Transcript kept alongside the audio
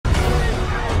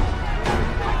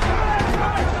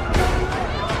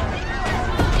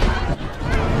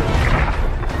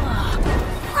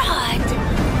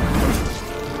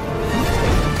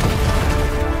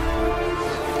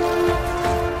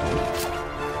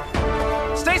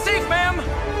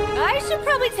should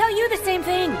probably tell you the same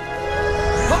thing.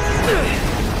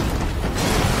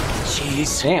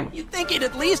 Jeez. Damn. You'd think he'd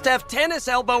at least have tennis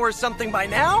elbow or something by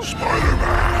now.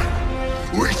 Spider-Man,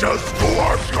 we just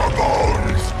collect your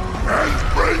bones and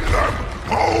bring them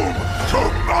home to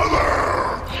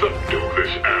Mother! Subdue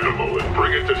this animal and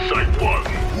bring it to Site 1.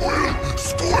 We'll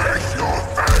squish your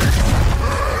face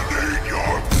and eat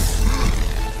your...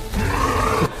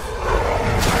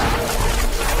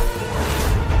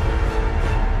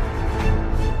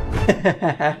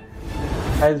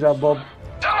 Hydra Bob.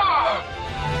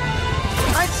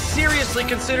 I'd seriously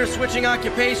consider switching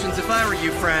occupations if I were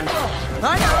you, friend.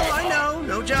 I know,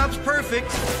 no job's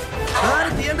perfect.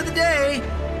 But at the end of the day,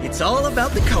 it's all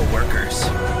about the coworkers.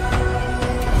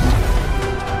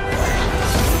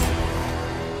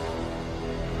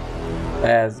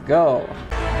 Let's go.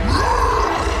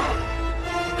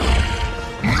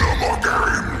 No more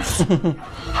games! No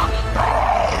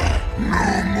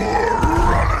more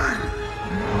running!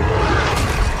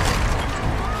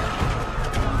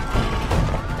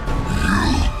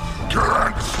 You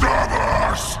can't stop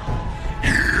us!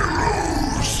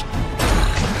 Heroes!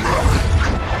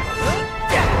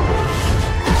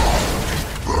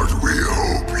 But we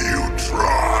hope you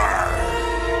try!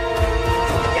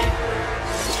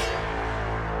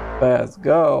 Let's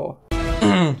go.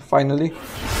 Finally.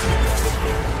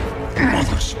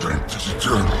 Mother strength is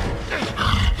eternal.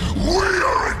 We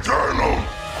are eternal!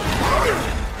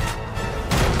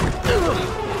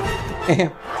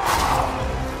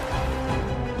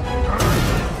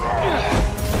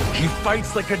 He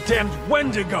fights like a damned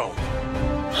Wendigo.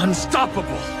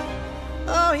 Unstoppable.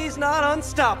 Oh, he's not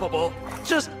unstoppable.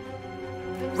 Just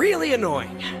really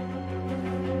annoying.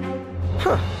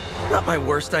 Huh. Not my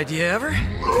worst idea ever.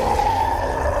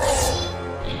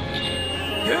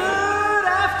 Good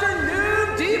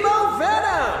afternoon, Demo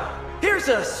Venom! Here's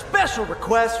a special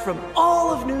request from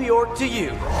all of New York to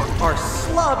you, our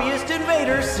slobbiest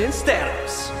invaders since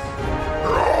Thanos.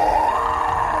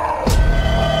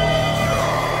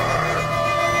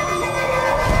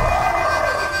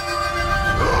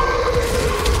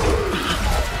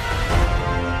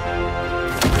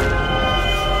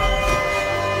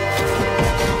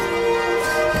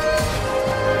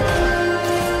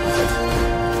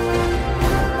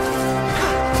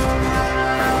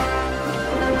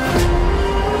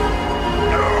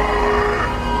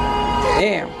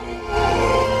 Damn.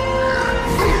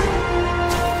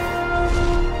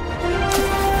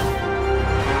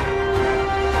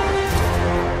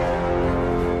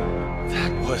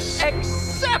 That was...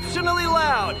 Exceptionally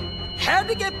loud! Had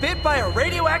to get bit by a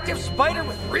radioactive spider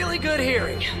with really good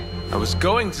hearing. I was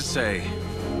going to say...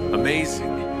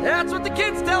 amazing. That's what the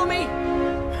kids tell me.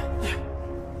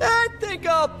 I think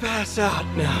I'll pass out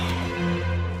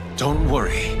now. Don't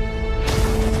worry.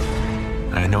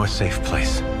 I know a safe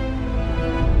place.